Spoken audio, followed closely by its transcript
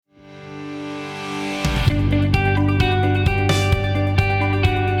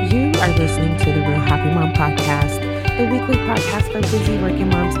are listening to the Real Happy Mom podcast, the weekly podcast for busy working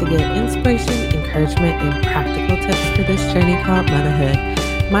moms to get inspiration, encouragement, and practical tips for this journey called motherhood.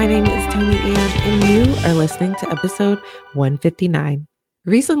 My name is Tony Ann, and you are listening to episode 159.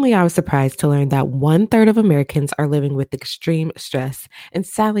 Recently, I was surprised to learn that 1/3 of Americans are living with extreme stress, and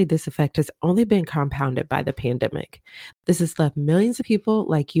sadly, this effect has only been compounded by the pandemic. This has left millions of people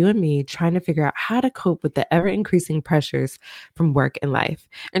like you and me trying to figure out how to cope with the ever-increasing pressures from work and life.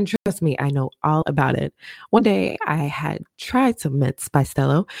 And trust me, I know all about it. One day, I had tried some mints by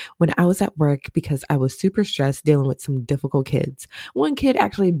Stello when I was at work because I was super stressed dealing with some difficult kids. One kid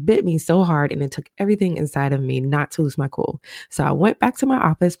actually bit me so hard, and it took everything inside of me not to lose my cool. So I went back to my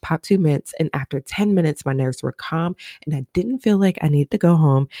office, popped 2 mints, and after 10 minutes, my nerves were calm and I didn't feel like I needed to go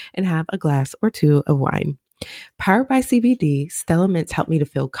home and have a glass or two of wine. Powered by CBD, Stella Mints help me to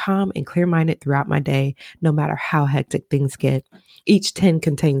feel calm and clear-minded throughout my day, no matter how hectic things get. Each 10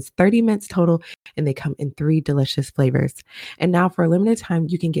 contains 30 mints total, and they come in 3 delicious flavors. And now for a limited time,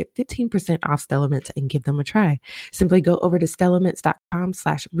 you can get 15% off Stella Mints and give them a try. Simply go over to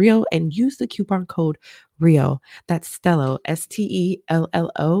stellamints.com/real and use the coupon code REAL. That's Stello,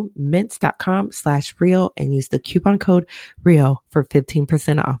 STELLO, mints.com/real, and use the coupon code REAL for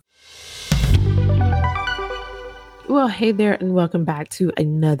 15% off. Well, hey there, and welcome back to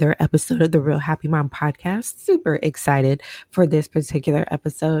another episode of the Real Happy Mom podcast. Super excited for this particular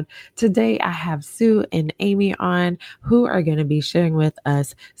episode. Today, I have Sue and Amy on who are going to be sharing with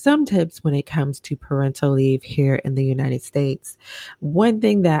us some tips when it comes to parental leave here in the United States. One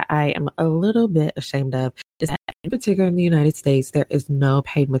thing that I am a little bit ashamed of is that in particular in the United States, there is no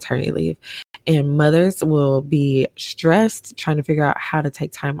paid maternity leave. And mothers will be stressed trying to figure out how to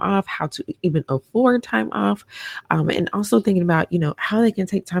take time off, how to even afford time off, and also thinking about, how they can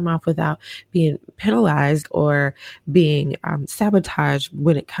take time off without being penalized or being sabotaged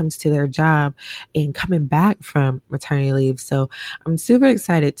when it comes to their job and coming back from maternity leave. So I'm super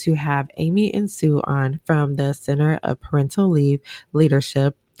excited to have Amy and Sue on from the Center of Parental Leave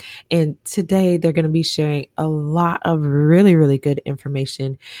Leadership. And today they're going to be sharing a lot of really, really good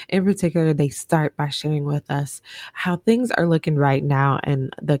information. In particular, they start by sharing with us how things are looking right now in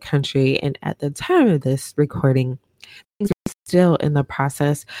the country. And at the time of this recording, things are still in the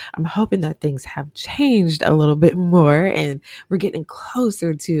process. I'm hoping that things have changed a little bit more and we're getting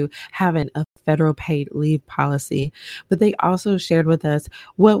closer to having a federal paid leave policy. But they also shared with us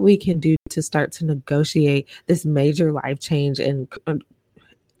what we can do to start to negotiate this major life change, and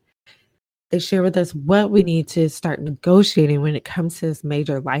they share with us what we need to start negotiating when it comes to this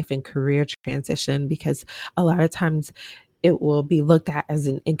major life and career transition, because a lot of times it will be looked at as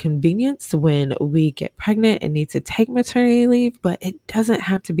an inconvenience when we get pregnant and need to take maternity leave, but it doesn't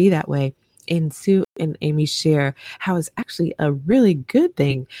have to be that way. And Sue and Amy share how it's actually a really good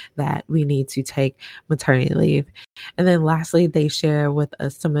thing that we need to take maternity leave. And then lastly, they share with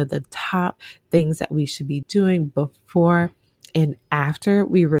us some of the top things that we should be doing before and after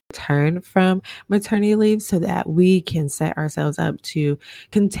we return from maternity leave so that we can set ourselves up to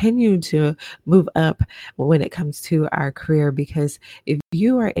continue to move up when it comes to our career. Because if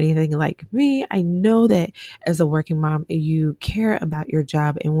you are anything like me, I know that as a working mom, you care about your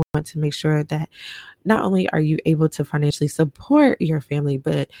job and want to make sure that not only are you able to financially support your family,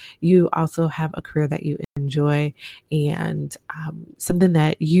 but you also have a career that you enjoy and something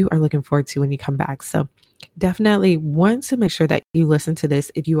that you are looking forward to when you come back. So definitely want to make sure that you listen to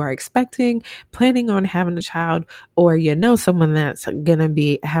this if you are expecting, planning on having a child, or someone that's going to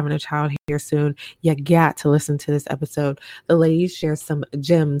be having a child here soon. You got to listen to this episode. The ladies share some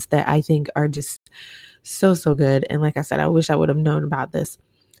gems that I think are just so, so good. And like I said, I wish I would have known about this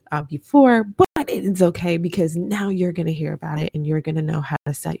before, but it's okay because now you're going to hear about it and you're going to know how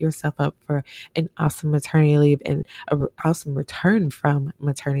to set yourself up for an awesome maternity leave and an awesome return from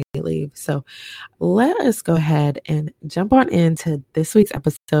maternity leave. So let us go ahead and jump on into this week's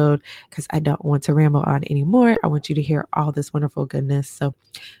episode because I don't want to ramble on anymore. I want you to hear all this wonderful goodness. So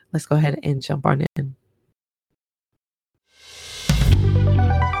let's go ahead and jump on in.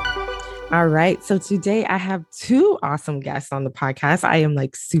 All right. So today I have 2 awesome guests on the podcast. I am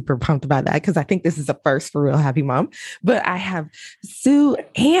super pumped about that because I think this is a first for Real Happy Mom. But I have Sue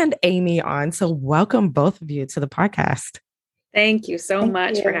and Amy on. So welcome both of you to the podcast. Thank you so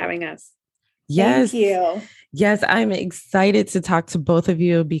much for having us. Yes. Thank you. Yes, I'm excited to talk to both of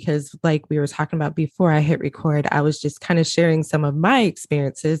you because, like we were talking about before I hit record, I was just kind of sharing some of my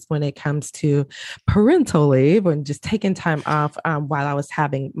experiences when it comes to parental leave and just taking time off while I was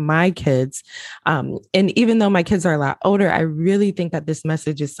having my kids. And even though my kids are a lot older, I really think that this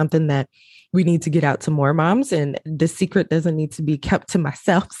message is something that we need to get out to more moms, and the secret doesn't need to be kept to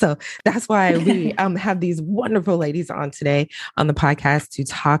myself. So that's why we have these wonderful ladies on today on the podcast to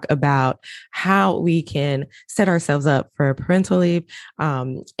talk about how we can set ourselves up for parental leave,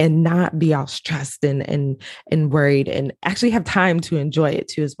 and not be all stressed and worried, and actually have time to enjoy it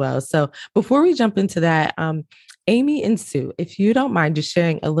too as well. So before we jump into that, Amy and Sue, if you don't mind just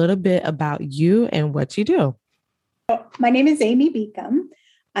sharing a little bit about you and what you do. My name is Amy Beacom.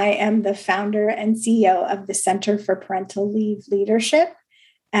 I am the founder and CEO of the Center for Parental Leave Leadership.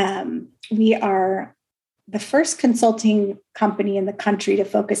 We are the first consulting company in the country to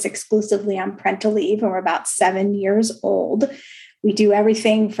focus exclusively on parental leave, and we're about 7 years old. We do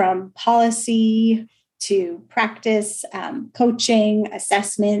everything from policy to practice, coaching,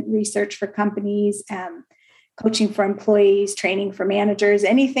 assessment, research for companies, coaching for employees, training for managers,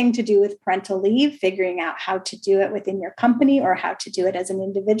 anything to do with parental leave, figuring out how to do it within your company or how to do it as an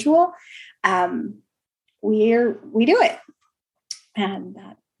individual. We do it. And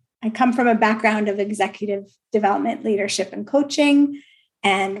I come from a background of executive development, leadership, and coaching.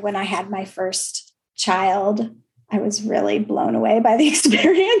 And when I had my first child, I was really blown away by the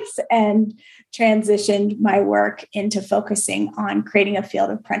experience and transitioned my work into focusing on creating a field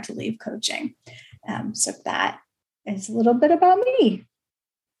of parental leave coaching. So that is a little bit about me.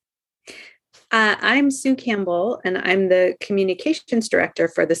 I'm Sue Campbell, and I'm the communications director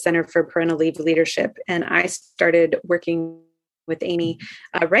for the Center for Parental Leave Leadership. And I started working with Amy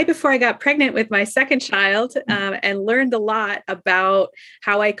right before I got pregnant with my second child, and learned a lot about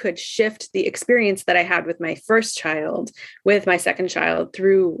how I could shift the experience that I had with my first child with my second child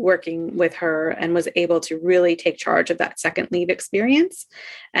through working with her, and was able to really take charge of that second leave experience,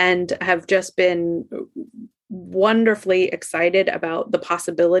 and have just been wonderfully excited about the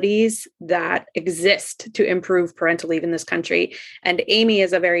possibilities that exist to improve parental leave in this country. And Amy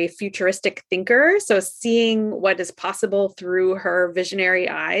is a very futuristic thinker. So seeing what is possible through her visionary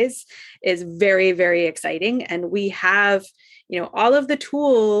eyes is very, very exciting. And we have, all of the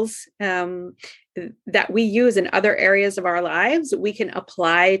tools that we use in other areas of our lives, we can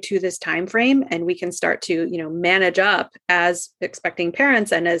apply to this time frame, and we can start to, manage up as expecting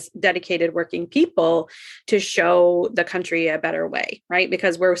parents and as dedicated working people to show the country a better way, right?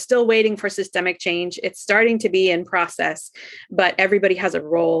 Because we're still waiting for systemic change. It's starting to be in process, but everybody has a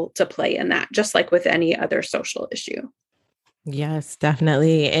role to play in that, just like with any other social issue. Yes,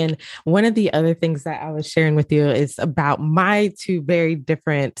 definitely. And one of the other things that I was sharing with you is about my two very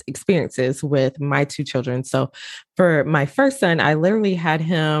different experiences with my two children. So for my first son, I literally had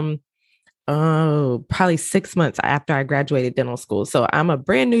him probably 6 months after I graduated dental school. So I'm a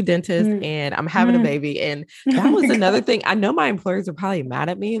brand new dentist and I'm having a baby. And that was another thing. I know my employers are probably mad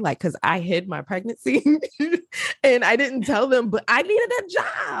at me, like, because I hid my pregnancy and I didn't tell them, but I needed a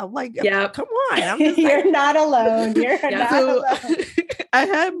job. Like, yeah, come on. I'm just You're not alone. You're not alone. I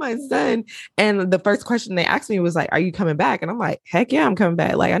had my son, and the first question they asked me was like, "Are you coming back?" And I'm like, "Heck yeah, I'm coming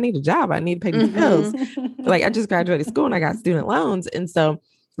back. Like, I need a job. I need to pay these bills." Like, I just graduated school and I got student loans. And so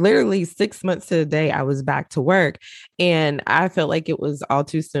literally 6 months to the day, I was back to work, and I felt like it was all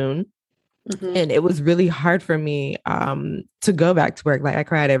too soon. And it was really hard for me to go back to work. Like, I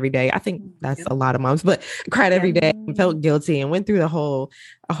cried every day. I think that's a lot of moms, but cried every day and felt guilty and went through the whole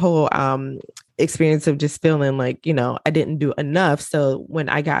experience of just feeling like, I didn't do enough. So when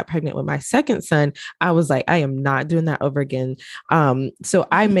I got pregnant with my second son, I was like, I am not doing that over again. So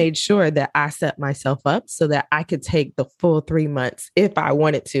I made sure that I set myself up so that I could take the full 3 months if I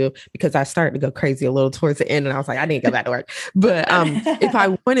wanted to, because I started to go crazy a little towards the end. And I was like, I need to go back to work. But if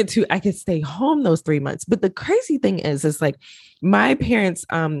I wanted to, I could stay home those 3 months. But the crazy thing is like, my parents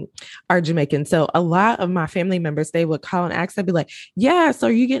are Jamaican. So a lot of my family members, they would call and ask, I'd be like, yeah, so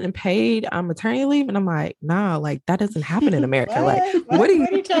are you getting paid maternity leave? And I'm like, nah, like that doesn't happen in America. What are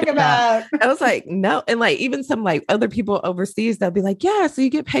you talking about? I was like, no. And like, even some like other people overseas, they'll be like, yeah, so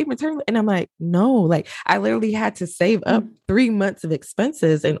you get paid maternity leave. And I'm like, no, like I literally had to save up 3 months of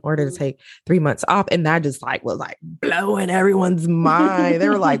expenses in order to take 3 months off. And that just like was like blowing everyone's mind. They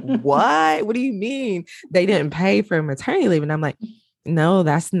were like, what do you mean they didn't pay for maternity leave? And I'm like, no,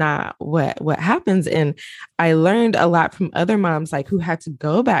 that's not what happens. And I learned a lot from other moms, like who had to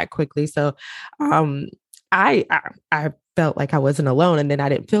go back quickly. So I felt like I wasn't alone, and then I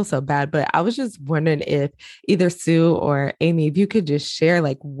didn't feel so bad. But I was just wondering if either Sue or Amy, if you could just share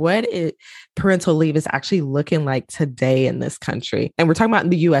like parental leave is actually looking like today in this country. And we're talking about in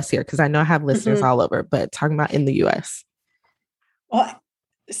the US here, because I know I have listeners all over, but talking about in the US. Well,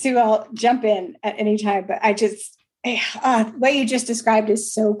 Sue, I'll jump in at any time, but what you just described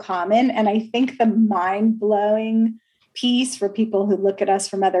is so common. And I think the mind-blowing piece for people who look at us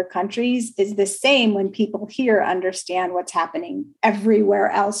from other countries is the same when people here understand what's happening everywhere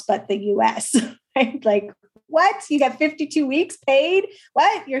else but the US. Right? Like, what? You got 52 weeks paid?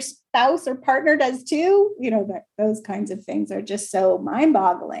 What? Your spouse or partner does too? Those kinds of things are just so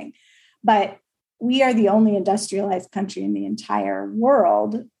mind-boggling. But we are the only industrialized country in the entire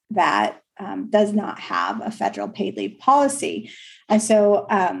world that does not have a federal paid leave policy. And so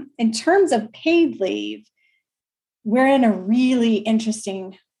in terms of paid leave, we're in a really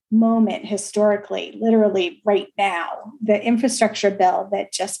interesting moment historically, literally right now. The infrastructure bill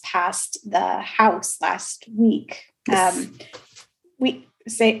that just passed the House last week.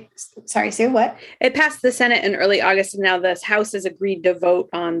 Sue, what? It passed the Senate in early August, and now the House has agreed to vote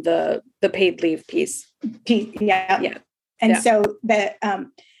on the paid leave piece. Yeah. And so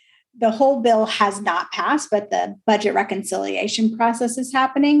the whole bill has not passed, but the budget reconciliation process is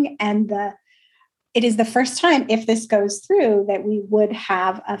happening. And it is the first time, if this goes through, that we would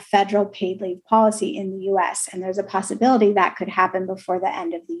have a federal paid leave policy in the US. And there's a possibility that could happen before the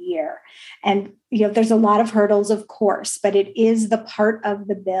end of the year. And, there's a lot of hurdles, of course, but it is the part of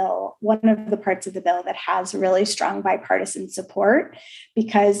the bill, one of the parts of the bill that has really strong bipartisan support,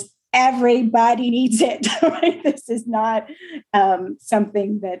 because everybody needs it. Right? This is not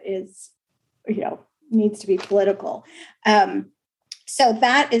something that is, needs to be political. So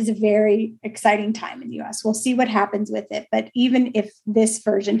that is a very exciting time in the US. We'll see what happens with it. But even if this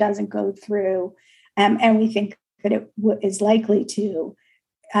version doesn't go through, and we think that it is likely to,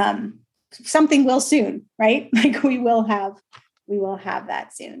 something will soon, right? Like we will have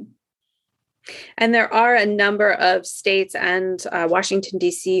that soon. And there are a number of states and Washington,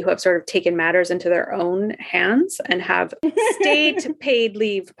 D.C. who have sort of taken matters into their own hands and have state paid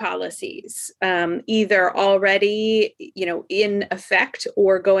leave policies, either already, in effect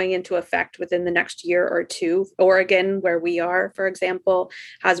or going into effect within the next year or two. Oregon, where we are, for example,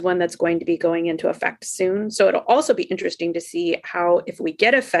 has one that's going to be going into effect soon. So it'll also be interesting to see how, if we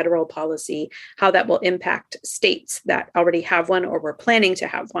get a federal policy, how that will impact states that already have one or were planning to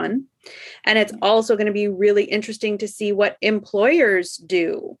have one. And it's also going to be really interesting to see what employers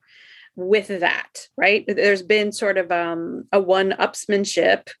do with that, right? There's been sort of a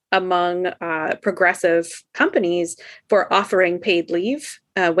one-upsmanship among progressive companies for offering paid leave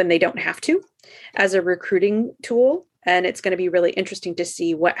when they don't have to as a recruiting tool. And it's going to be really interesting to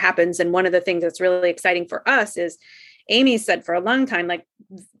see what happens. And one of the things that's really exciting for us is Amy said for a long time, like,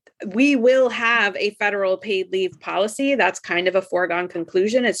 we will have a federal paid leave policy. That's kind of a foregone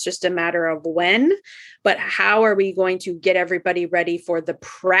conclusion. It's just a matter of when, but how are we going to get everybody ready for the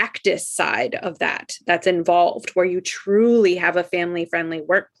practice side of that's involved, where you truly have a family-friendly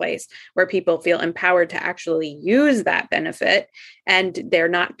workplace where people feel empowered to actually use that benefit and they're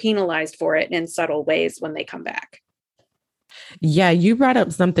not penalized for it in subtle ways when they come back. Yeah, you brought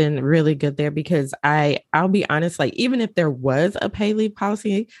up something really good there, because I'll be honest, like, even if there was a pay leave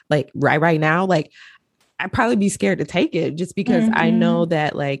policy, like right now, like, I'd probably be scared to take it just because I know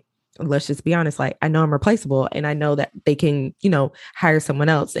that, like, let's just be honest, like, I know I'm replaceable and I know that they can, hire someone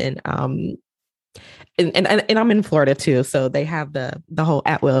else. And I'm in Florida too. So they have the whole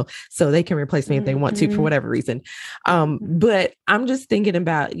at will, so they can replace me if they want to, for whatever reason. But I'm just thinking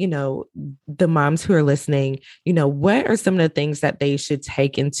about, the moms who are listening, what are some of the things that they should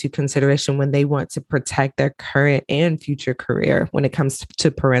take into consideration when they want to protect their current and future career when it comes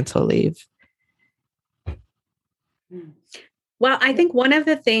to parental leave? Well, I think one of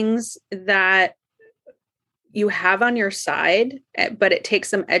the things that you have on your side, but it takes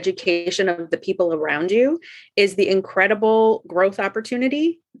some education of the people around you, is the incredible growth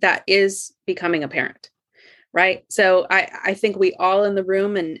opportunity that is becoming apparent, right? So I think we all in the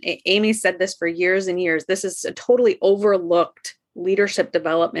room, and Amy said this for years and years, this is a totally overlooked leadership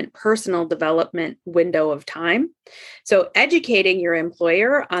development, personal development window of time. So educating your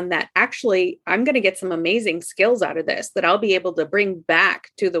employer on that, actually, I'm going to get some amazing skills out of this that I'll be able to bring back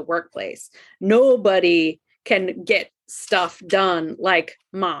to the workplace. Nobody can get stuff done like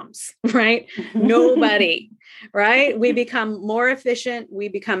moms, right? Nobody, right? We become more efficient. We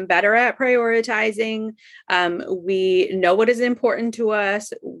become better at prioritizing. We know what is important to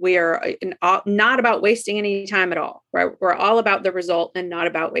us. We're not about wasting any time at all, right? We're all about the result and not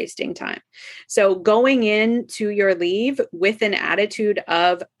about wasting time. So going into your leave with an attitude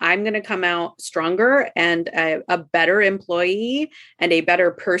of, I'm going to come out stronger and a better employee and a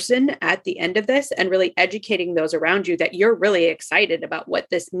better person at the end of this, and really educating those around you that you're really excited about what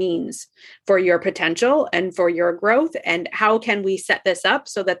this means for your potential and for your growth, and how can we set this up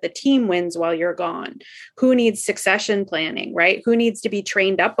so that the team wins while you're gone? Who needs succession planning, right? Who needs to be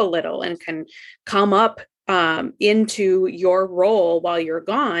trained up a little and can come up into your role while you're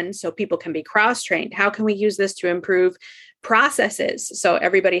gone so people can be cross-trained? How can we use this to improve processes so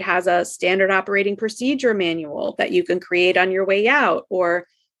everybody has a standard operating procedure manual that you can create on your way out? Or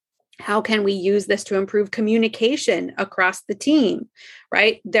how can we use this to improve communication across the team,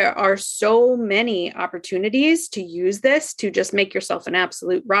 right? There are so many opportunities to use this to just make yourself an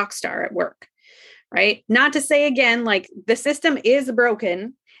absolute rock star at work, right? Not to say again, like, the system is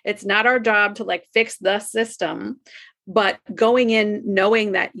broken. It's not our job to like fix the system, but going in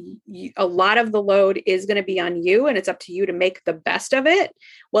knowing that a lot of the load is going to be on you and it's up to you to make the best of it,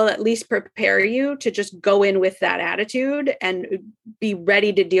 will at least prepare you to just go in with that attitude and be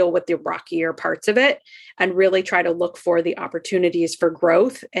ready to deal with the rockier parts of it, and really try to look for the opportunities for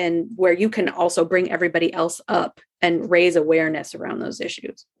growth and where you can also bring everybody else up and raise awareness around those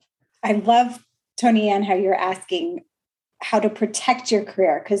issues. I love, Tony Ann, how you're asking how to protect your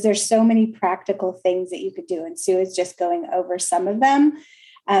career, because there's so many practical things that you could do. And Sue is just going over some of them.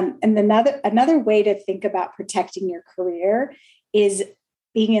 And another way to think about protecting your career is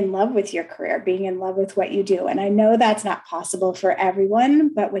being in love with your career, being in love with what you do. And I know that's not possible for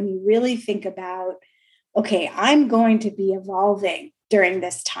everyone, but when you really think about, okay, I'm going to be evolving during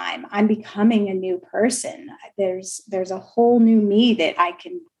this time, I'm becoming a new person. There's a whole new me that I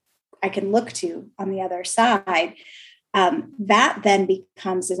can look to on the other side. That then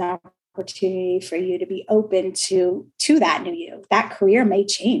becomes an opportunity for you to be open to that new you. That career may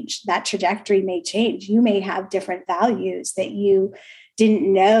change. That trajectory may change. You may have different values that you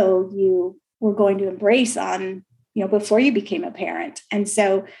didn't know you were going to embrace on, before you became a parent. And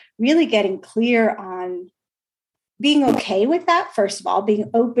so really getting clear on being okay with that, first of all,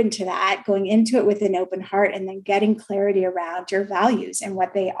 being open to that, going into it with an open heart, and then getting clarity around your values and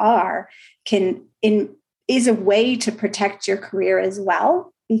what they are is a way to protect your career as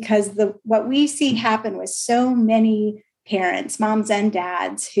well. Because what we see happen with so many parents, moms and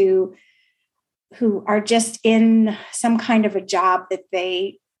dads, who are just in some kind of a job that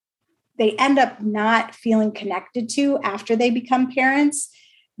they end up not feeling connected to after they become parents,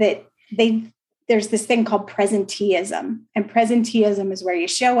 there's this thing called presenteeism. And presenteeism is where you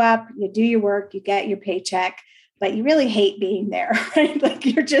show up, you do your work, you get your paycheck, but you really hate being there, right? Like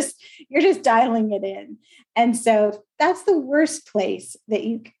you're just dialing it in. And so that's the worst place that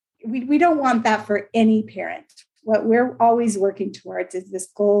we don't want that for any parent. What we're always working towards is this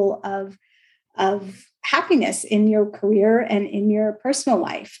goal of happiness in your career and in your personal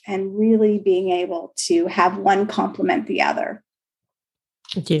life, and really being able to have one complement the other.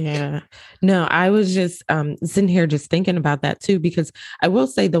 Yeah, no, I was just sitting here just thinking about that too, because I will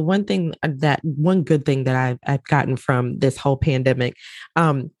say the one good thing that I've gotten from this whole pandemic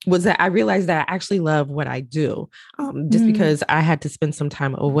was that I realized that I actually love what I do, just because I had to spend some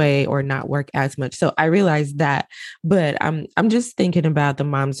time away or not work as much. So I realized that, but I'm just thinking about the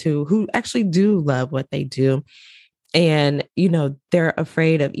moms who actually do love what they do. And, they're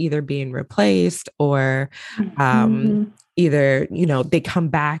afraid of either being replaced or either, they come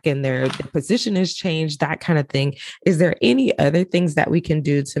back and their position has changed, that kind of thing. Is there any other things that we can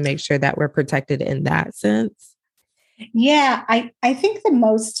do to make sure that we're protected in that sense? Yeah, I think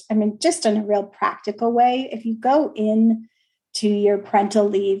just in a real practical way, if you go in to your parental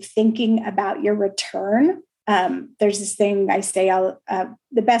leave thinking about your return, there's this thing I say,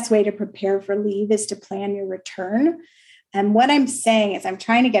 the best way to prepare for leave is to plan your return. And what I'm saying is I'm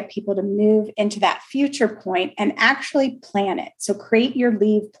trying to get people to move into that future point and actually plan it. So create your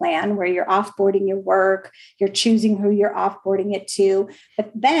leave plan where you're offboarding your work, you're choosing who you're offboarding it to, but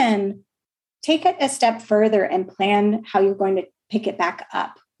then take it a step further and plan how you're going to pick it back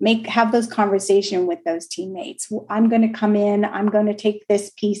up. Have those conversations with those teammates. I'm going to come in, I'm going to take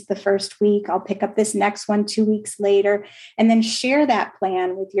this piece the first week, I'll pick up this next one 2 weeks later, and then share that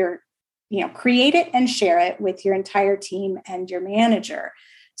plan with create it and share it with your entire team and your manager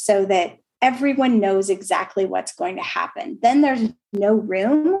so that everyone knows exactly what's going to happen. Then there's no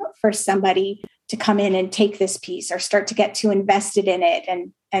room for somebody come in and take this piece or start to get too invested in it.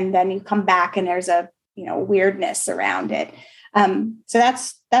 And then you come back and there's a, weirdness around it. So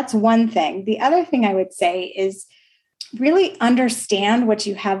that's one thing. The other thing I would say is really understand what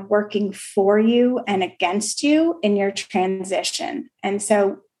you have working for you and against you in your transition. And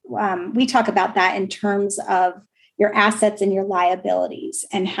so we talk about that in terms of your assets and your liabilities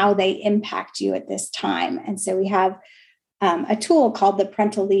and how they impact you at this time. And so we have a tool called the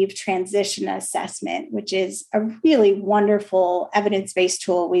Parental Leave Transition Assessment, which is a really wonderful evidence-based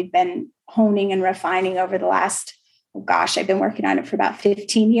tool we've been honing and refining over the last, I've been working on it for about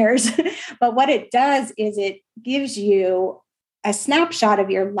 15 years. But what it does is it gives you a snapshot of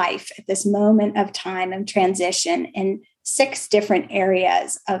your life at this moment of time and transition in 6 different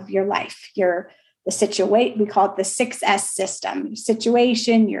areas of your life. The situation, we call it the 6S system: your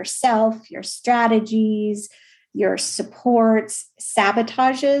situation, yourself, your strategies, your supports,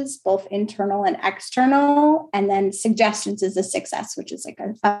 sabotages, both internal and external, and then suggestions is a 6S, which is like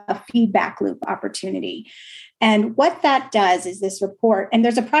a feedback loop opportunity. And what that does is this report, and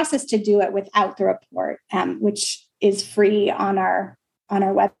there's a process to do it without the report, which is free on our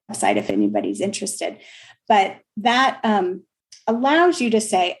website if anybody's interested. But that allows you to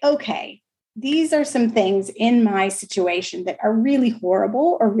say, okay, these are some things in my situation that are really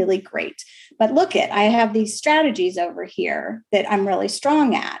horrible or really great. But I have these strategies over here that I'm really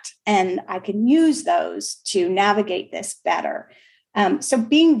strong at, and I can use those to navigate this better. So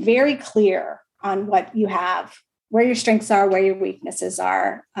being very clear on what you have, where your strengths are, where your weaknesses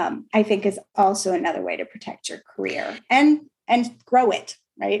are, I think is also another way to protect your career and grow it,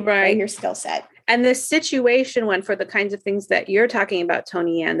 right? Grow your skill set. And the situation one, for the kinds of things that you're talking about,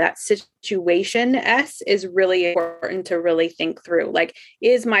 Tony Ann, that situation S is really important to really think through. Like,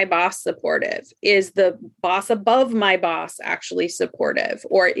 is my boss supportive? Is the boss above my boss actually supportive?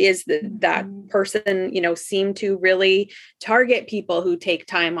 Or is that person, seem to really target people who take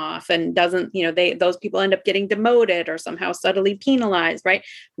time off and doesn't, those people end up getting demoted or somehow subtly penalized, right?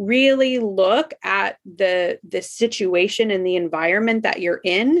 Really look at the situation and the environment that you're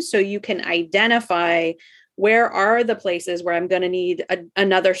in so you can identify where are the places where I'm going to need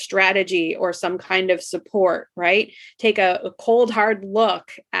another strategy or some kind of support, right? Take a cold, hard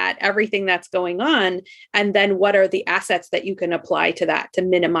look at everything that's going on. And then what are the assets that you can apply to that to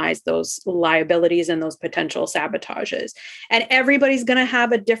minimize those liabilities and those potential sabotages? And everybody's going to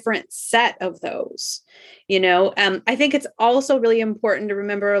have a different set of those. I think it's also really important to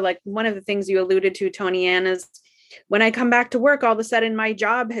remember, like one of the things you alluded to, Tony Ann, is when I come back to work, all of a sudden my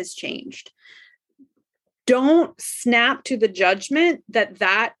job has changed. Don't snap to the judgment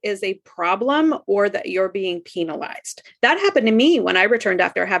that is a problem or that you're being penalized. That happened to me when I returned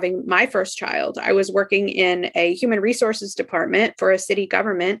after having my first child. I was working in a human resources department for a city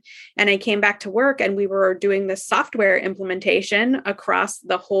government, and I came back to work and we were doing the software implementation across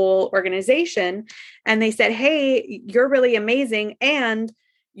the whole organization. And they said, hey, you're really amazing. And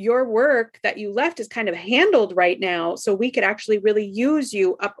your work that you left is kind of handled right now. So we could actually really use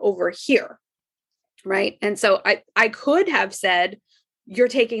you up over here. Right. And so I could have said, you're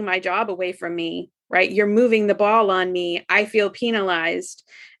taking my job away from me, right? You're moving the ball on me. I feel penalized.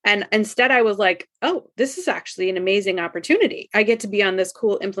 And instead I was like, oh, this is actually an amazing opportunity. I get to be on this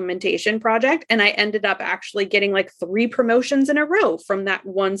cool implementation project. And I ended up actually getting like 3 promotions in a row from that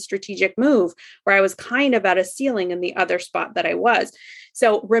one strategic move where I was kind of at a ceiling in the other spot that I was.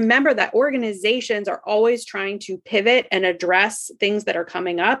 So remember that organizations are always trying to pivot and address things that are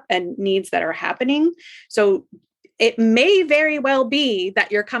coming up and needs that are happening. So it may very well be that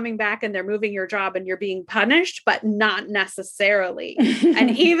you're coming back and they're moving your job and you're being punished, but not necessarily.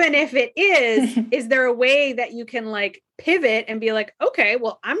 And even if it is there a way that you can like pivot and be like, okay,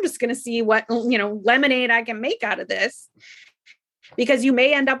 well, I'm just going to see what, lemonade I can make out of this. Because you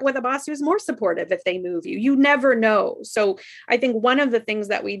may end up with a boss who's more supportive if they move you. You never know. So I think one of the things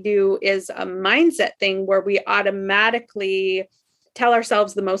that we do is a mindset thing where we automatically tell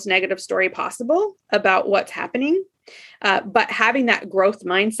ourselves the most negative story possible about what's happening. But having that growth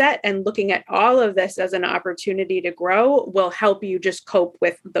mindset and looking at all of this as an opportunity to grow will help you just cope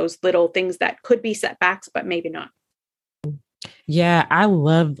with those little things that could be setbacks, but maybe not. Yeah, I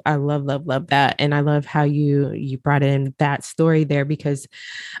love that. And I love how you brought in that story there, because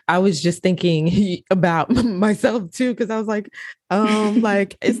I was just thinking about myself too, because I was like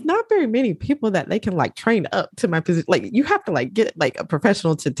it's not very many people that they can like train up to my position. Like you have to like get like a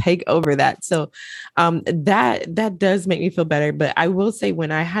professional to take over that. So that does make me feel better. But I will say,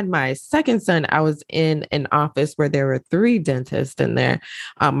 when I had my second son, I was in an office where there were 3 dentists in there,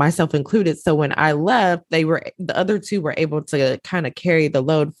 myself included. So when I left, the other 2 were able to kind of carry the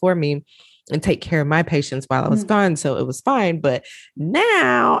load for me. and take care of my patients while I was gone. So it was fine. But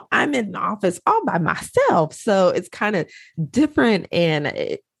now I'm in the office all by myself. So it's kind of different, and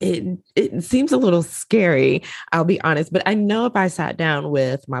it seems a little scary, I'll be honest. But I know if I sat down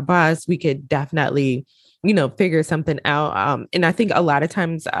with my boss, we could definitely, figure something out. And I think a lot of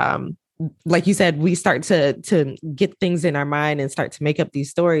times, like you said, we start to get things in our mind and start to make up these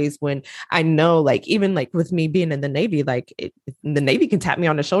stories, when I know, like, even like with me being in the Navy, like the Navy can tap me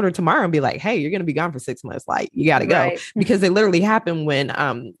on the shoulder tomorrow and be like, hey, you're going to be gone for 6 months. Like, you got to go. Right. Because it literally happened when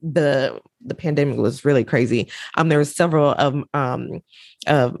the pandemic was really crazy. There was several of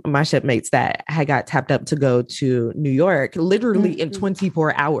my shipmates that had got tapped up to go to New York, literally in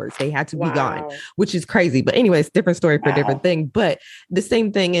 24 hours. They had to be gone, which is crazy. But anyways, different story for a different thing. But the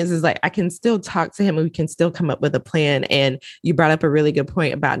same thing is like, I can still talk to him and we can still come up with a plan. And you brought up a really good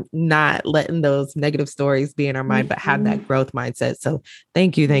point about not letting those negative stories be in our mind, but have that growth mindset. So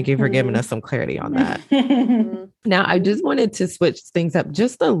thank you for giving us some clarity on that. Now, I just wanted to switch things up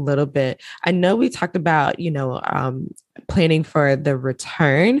just a little bit. I know we talked about, planning for the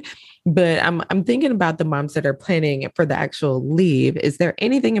return, but I'm thinking about the moms that are planning for the actual leave. Is there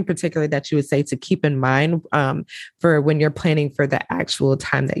anything in particular that you would say to keep in mind for when you're planning for the actual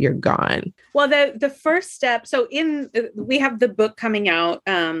time that you're gone? Well, the first step, so we have the book coming out.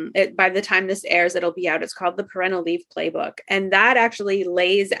 By the time this airs, it'll be out. It's called The Parental Leave Playbook. And that actually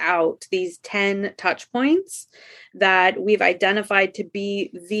lays out these 10 touch points that we've identified to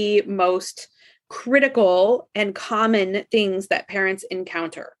be the most critical and common things that parents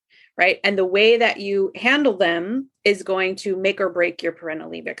encounter, right? And the way that you handle them is going to make or break your parental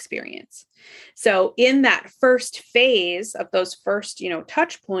leave experience. So in that first phase of those first,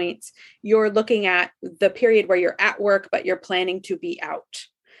 touch points, you're looking at the period where you're at work, but you're planning to be out.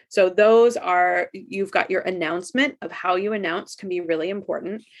 So those are, you've got your announcement of how you announce can be really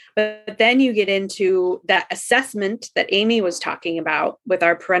important. But then you get into that assessment that Amy was talking about with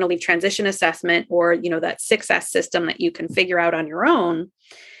our parental leave transition assessment, or, that 6S system that you can figure out on your own.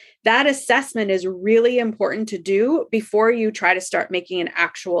 That assessment is really important to do before you try to start making an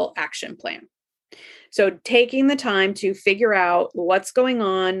actual action plan. So taking the time to figure out what's going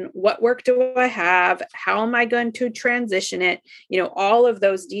on, what work do I have, how am I going to transition it, all of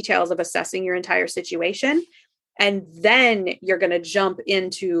those details of assessing your entire situation. And then you're going to jump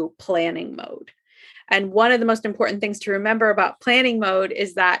into planning mode. And one of the most important things to remember about planning mode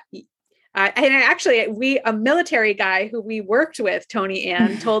is that a military guy who we worked with, Tony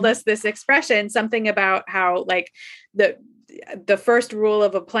Ann, told us this expression, something about how like the first rule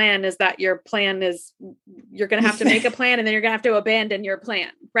of a plan is that your plan is, you're going to have to make a plan and then you're going to have to abandon your plan.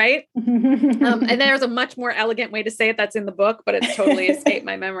 Right. And there's a much more elegant way to say it that's in the book, but it's totally escaped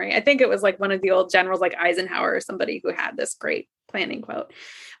my memory. I think it was like one of the old generals like Eisenhower or somebody who had this great planning quote.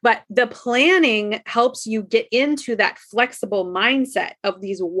 But the planning helps you get into that flexible mindset of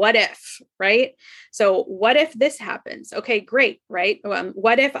these what if, right? So what if this happens? Okay, great, right?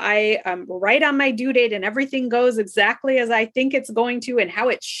 What if I am right on my due date and everything goes exactly as I think it's going to and how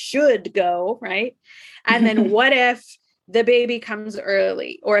it should go, right? And then what if the baby comes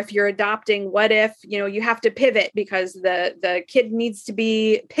early? Or if you're adopting, what if, you have to pivot because the kid needs to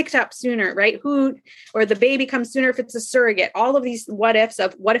be picked up sooner, right? Or the baby comes sooner if it's a surrogate. All of these what ifs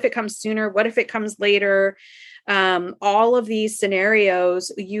of what if it comes sooner? What if it comes later? All of these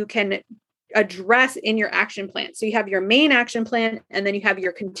scenarios you can address in your action plan. So you have your main action plan, and then you have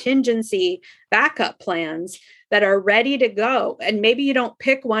your contingency backup plans that are ready to go. And maybe you don't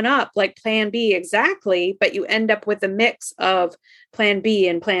pick one up like plan B exactly, but you end up with a mix of plan B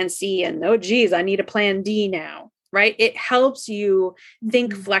and plan C and, oh, geez, I need a plan D now, right? It helps you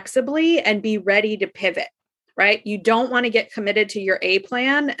think flexibly and be ready to pivot, right? You don't want to get committed to your A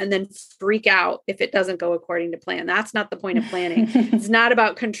plan and then freak out if it doesn't go according to plan. That's not the point of planning. It's not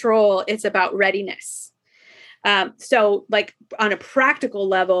about control. It's about readiness. So like on a practical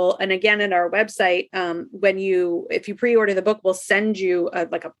level, and again, at our website, if you pre-order the book, we'll send you a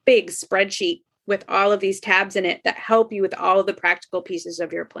big spreadsheet with all of these tabs in it that help you with all of the practical pieces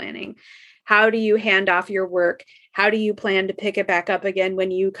of your planning. How do you hand off your work? How do you plan to pick it back up again when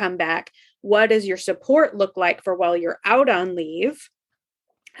you come back? What does your support look like for while you're out on leave?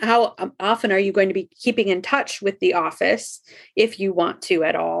 How often are you going to be keeping in touch with the office if you want to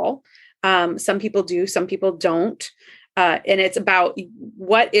at all? Some people do, some people don't. And it's about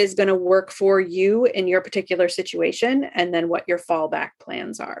what is going to work for you in your particular situation, and then what your fallback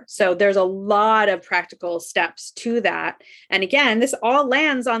plans are. So there's a lot of practical steps to that. And again, this all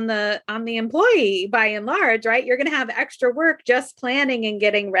lands on the employee by and large, right? You're going to have extra work just planning and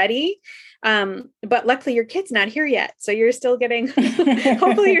getting ready. But luckily your kid's not here yet. So you're still getting,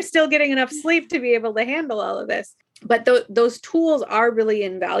 hopefully you're still getting enough sleep to be able to handle all of this. But those tools are really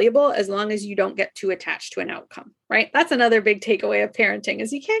invaluable as long as you don't get too attached to an outcome, right? That's another big takeaway of parenting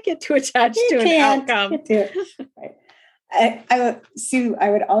is you can't get too attached to an outcome. Right. Sue,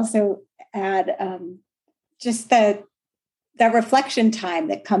 I would also add just that reflection time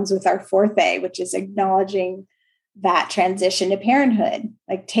that comes with our fourth A, which is acknowledging that transition to parenthood,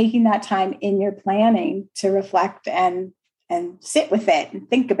 like taking that time in your planning to reflect and sit with it and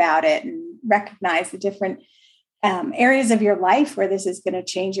think about it and recognize the different areas of your life where this is going to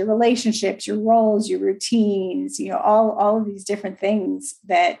change your relationships, your roles, your routines, all of these different things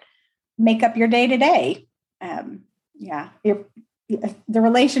that make up your day to day. The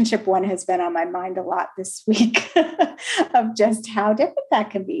relationship one has been on my mind a lot this week of just how different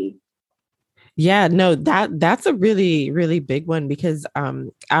that can be. Yeah, no, that's a really, really big one because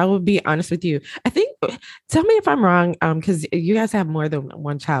I will be honest with you. I think, tell me if I'm wrong, because you guys have more than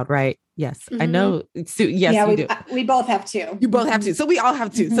one child, right? Yes, I know. So, yes, yeah, you do. We both have two. You both have two. So we all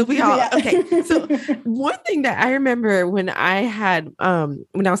have two. So we all, okay. So one thing that I remember when I had,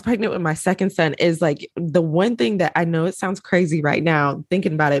 when I was pregnant with my second son is like the one thing that I know it sounds crazy right now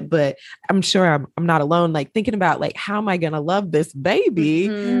thinking about it, but I'm sure I'm not alone. Like thinking about like, how am I going to love this baby?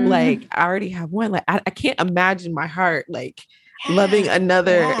 Like I already have one. Like I can't imagine my heart, like loving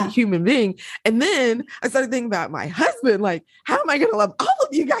another human being. And then I started thinking about my husband, like, how am I going to love all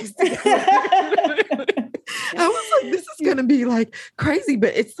of you guys together? I was like, this is going to be like crazy,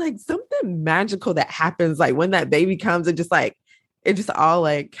 but it's like something magical that happens. Like when that baby comes and just like, it just all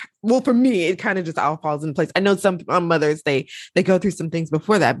like, well, for me, it kind of just all falls into place. I know some mothers, they go through some things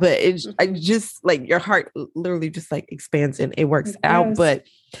before that, but I just like your heart literally just like expands and it works out. But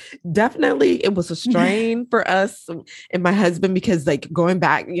definitely it was a strain for us and my husband because like going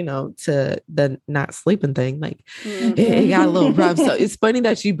back, to the not sleeping thing, like it got a little rough. So it's funny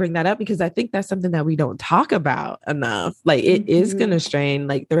that you bring that up because I think that's something that we don't talk about enough. Like it is going to strain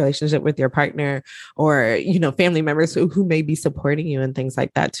like the relationship with your partner or, family members who may be supporting you and things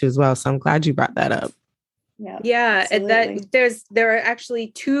like that too as well. So I'm glad you brought that up. Yeah. And there are actually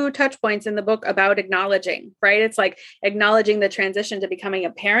 2 touch points in the book about acknowledging, right? It's like acknowledging the transition to becoming a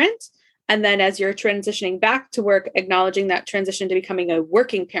parent. And then as you're transitioning back to work, acknowledging that transition to becoming a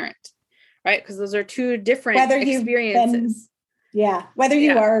working parent, right? Because those are 2 different experiences. Whether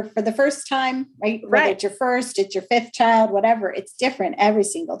you are for the first time, right? Whether it's your first, it's your 5th child, whatever, it's different every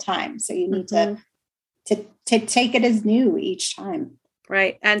single time. So you need to take it as new each time.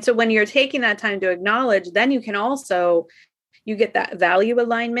 Right. And so when you're taking that time to acknowledge, then you can also, you get that value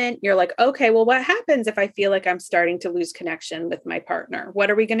alignment. You're like, okay, well, what happens if I feel like I'm starting to lose connection with my partner? What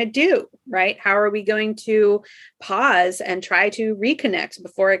are we going to do? Right? How are we going to pause and try to reconnect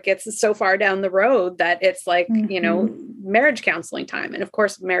before it gets so far down the road that it's like, marriage counseling time. And of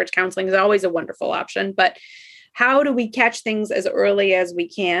course, marriage counseling is always a wonderful option, but how do we catch things as early as we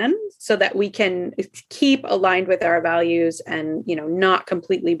can so that we can keep aligned with our values and, not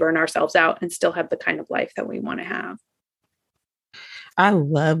completely burn ourselves out and still have the kind of life that we want to have? I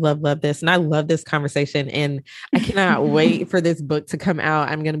love this. And I love this conversation. And I cannot wait for this book to come out.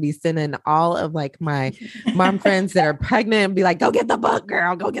 I'm going to be sending all of like my mom friends that are pregnant and be like, go get the book,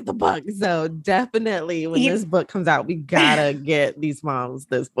 girl, go get the book. So definitely when this book comes out, we gotta get these moms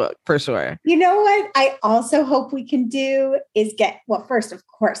this book for sure. You know what I also hope we can do is first, of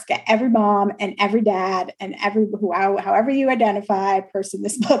course, get every mom and every dad and however you identify person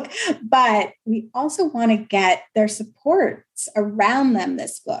this book. But we also want to get their supports around them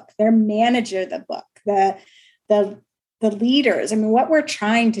this book, their manager, the book, the leaders. I mean, what we're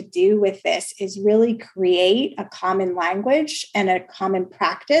trying to do with this is really create a common language and a common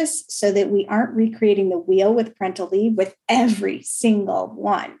practice so that we aren't recreating the wheel with parental leave with every single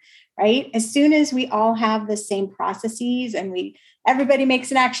one, right? As soon as we all have the same processes and everybody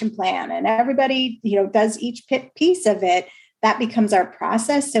makes an action plan and everybody, does each piece of it, that becomes our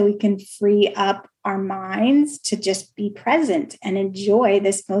process so we can free up our minds to just be present and enjoy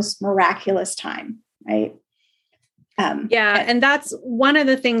this most miraculous time, right? And that's one of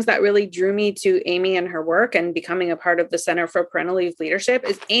the things that really drew me to Amy and her work and becoming a part of the Center for Parental Leave Leadership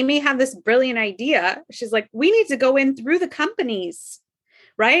is Amy had this brilliant idea. She's like, we need to go in through the companies.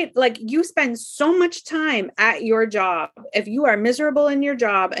 right? Like you spend so much time at your job. If you are miserable in your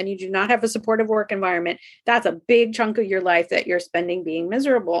job and you do not have a supportive work environment, that's a big chunk of your life that you're spending being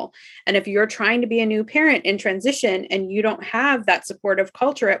miserable. And if you're trying to be a new parent in transition and you don't have that supportive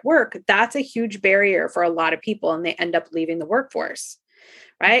culture at work, that's a huge barrier for a lot of people, and they end up leaving the workforce.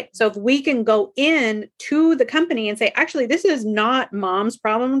 Right. So if we can go in to the company and say, actually, this is not mom's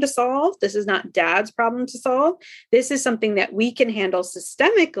problem to solve. This is not dad's problem to solve. This is something that we can handle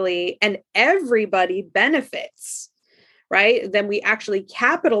systemically and everybody benefits. Right. Then we actually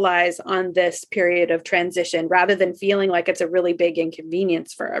capitalize on this period of transition rather than feeling like it's a really big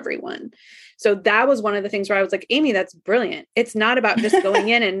inconvenience for everyone. So that was one of the things where I was like, Amy, that's brilliant. It's not about just going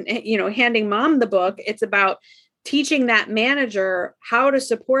in and, handing mom the book. It's about teaching that manager how to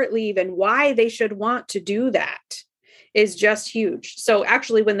support leave and why they should want to do that is just huge. So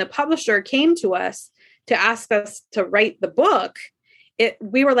actually, when the publisher came to us to ask us to write the book,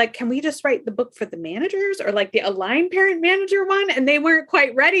 we were like, can we just write the book for the managers or like the aligned parent manager one? And they weren't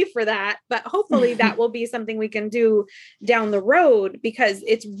quite ready for that. But hopefully that will be something we can do down the road because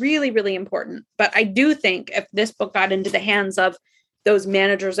it's really, really important. But I do think if this book got into the hands of those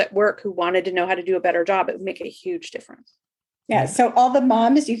managers at work who wanted to know how to do a better job, it would make a huge difference. Yeah. So all the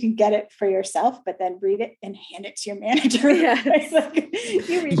moms, you can get it for yourself, but then read it and hand it to your manager. Yes. Like,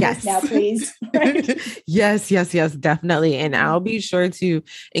 you read this now, please. Right? Yes, definitely. And I'll be sure to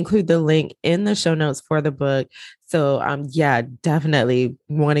include the link in the show notes for the book. So definitely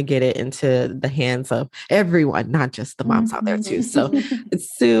want to get it into the hands of everyone, not just the moms out there too. So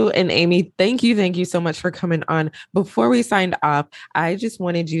Sue and Amy, thank you so much for coming on. Before we signed off, I just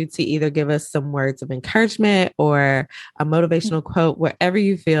wanted you to either give us some words of encouragement or a motivational quote, whatever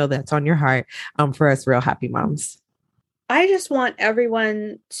you feel that's on your heart for us real happy moms. I just want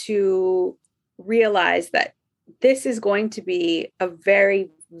everyone to realize that this is going to be a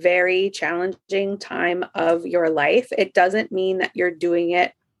very, very challenging time of your life. It doesn't mean that you're doing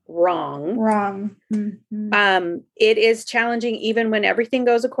it wrong. Mm-hmm. It is challenging even when everything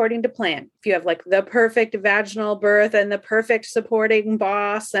goes according to plan. If you have like the perfect vaginal birth and the perfect supporting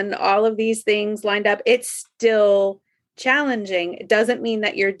boss and all of these things lined up, it's still challenging. It doesn't mean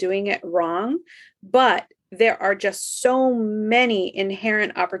that you're doing it wrong, but there are just so many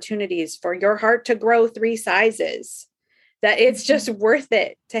inherent opportunities for your heart to grow 3 sizes that it's just worth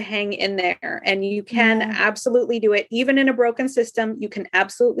it to hang in there. And you can absolutely do it. Even in a broken system, you can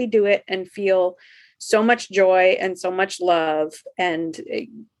absolutely do it and feel so much joy and so much love. And,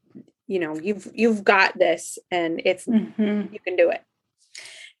 you've got this and it's, you can do it.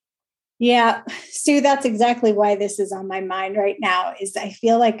 Yeah, Sue, that's exactly why this is on my mind right now is I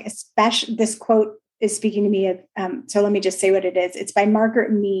feel like especially this quote is speaking to me. So let me just say what it is. It's by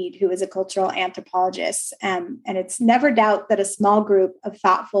Margaret Mead, who is a cultural anthropologist. And it's never doubt that a small group of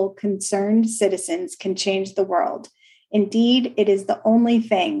thoughtful, concerned citizens can change the world. Indeed, it is the only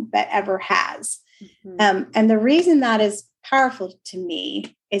thing that ever has. And the reason that is powerful to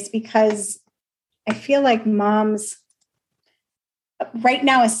me is because I feel like moms right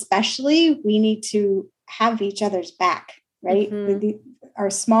now, especially, we need to have each other's back, right? Our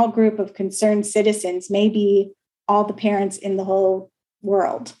small group of concerned citizens may be all the parents in the whole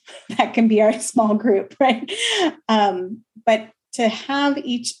world. That can be our small group, right? But to have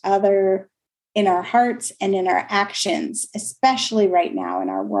each other in our hearts and in our actions, especially right now in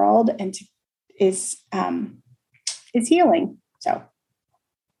our world, and is healing. So.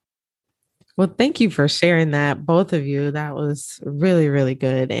 Well, thank you for sharing that, both of you. That was really, really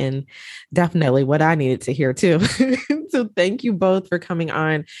good and definitely what I needed to hear too. So thank you both for coming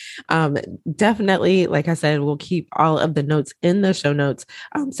on. Definitely, like I said, we'll keep all of the notes in the show notes.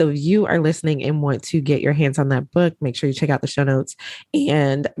 So if you are listening and want to get your hands on that book, make sure you check out the show notes.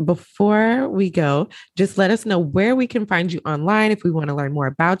 And before we go, just let us know where we can find you online if we want to learn more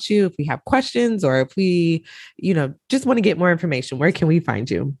about you, if we have questions, or if we, just want to get more information. Where can we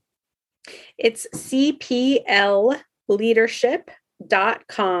find you? It's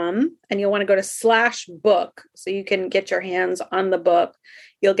cplleadership.com, and you'll want to go to /book so you can get your hands on the book.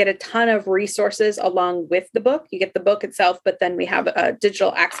 You'll get a ton of resources along with the book. You get the book itself, but then we have a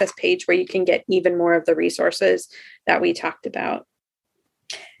digital access page where you can get even more of the resources that we talked about.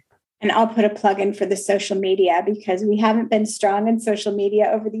 And I'll put a plug in for the social media because we haven't been strong in social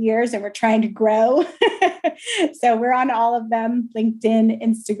media over the years and we're trying to grow. So we're on all of them: LinkedIn,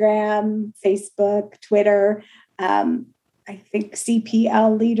 Instagram, Facebook, Twitter. I think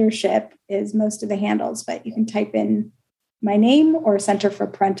CPL Leadership is most of the handles, but you can type in my name or Center for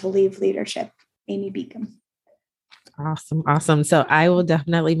Parental Leave Leadership, Amy Beacom. Awesome. Awesome. So I will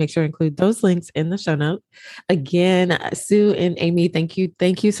definitely make sure to include those links in the show notes. Again, Sue and Amy, thank you.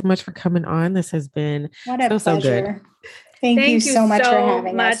 Thank you so much for coming on. This has been so good. Thank you so much for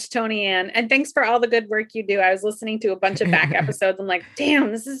having us, Tony Ann. And thanks for all the good work you do. I was listening to a bunch of back episodes. I'm like,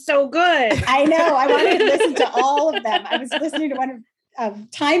 damn, this is so good. I know. I wanted to listen to all of them. I was listening to one of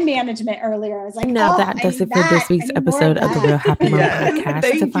time management earlier. I was like, now that does it for this week's episode of the Real Happy Mom podcast.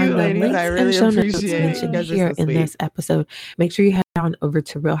 Thank to find you, ladies. links I really and show appreciate notes mentioned here in this episode, make sure you head on over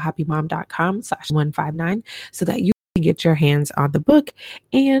to realhappymom.com/159 so that you can get your hands on the book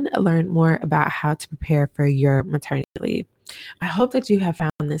and learn more about how to prepare for your maternity leave. I hope that you have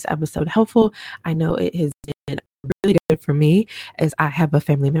found this episode helpful. I know it has been really good for me as I have a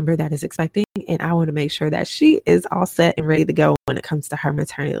family member that is expecting, and I want to make sure that she is all set and ready to go when it comes to her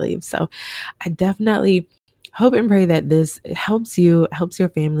maternity leave. So I definitely hope and pray that this helps you, helps your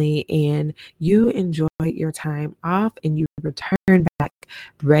family, and you enjoy your time off and you return back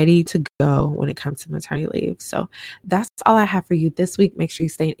ready to go when it comes to maternity leave. So that's all I have for you this week. Make sure you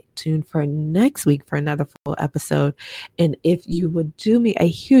stay tuned for next week for another full episode. And if you would do me a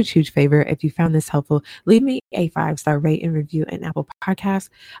huge favor, if you found this helpful, leave me a 5-star rate and review in Apple Podcasts.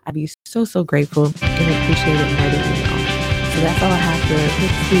 I'd be so grateful and appreciate it more than you know. So that's all I have for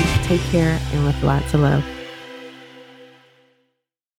this week. Take care and with lots of love.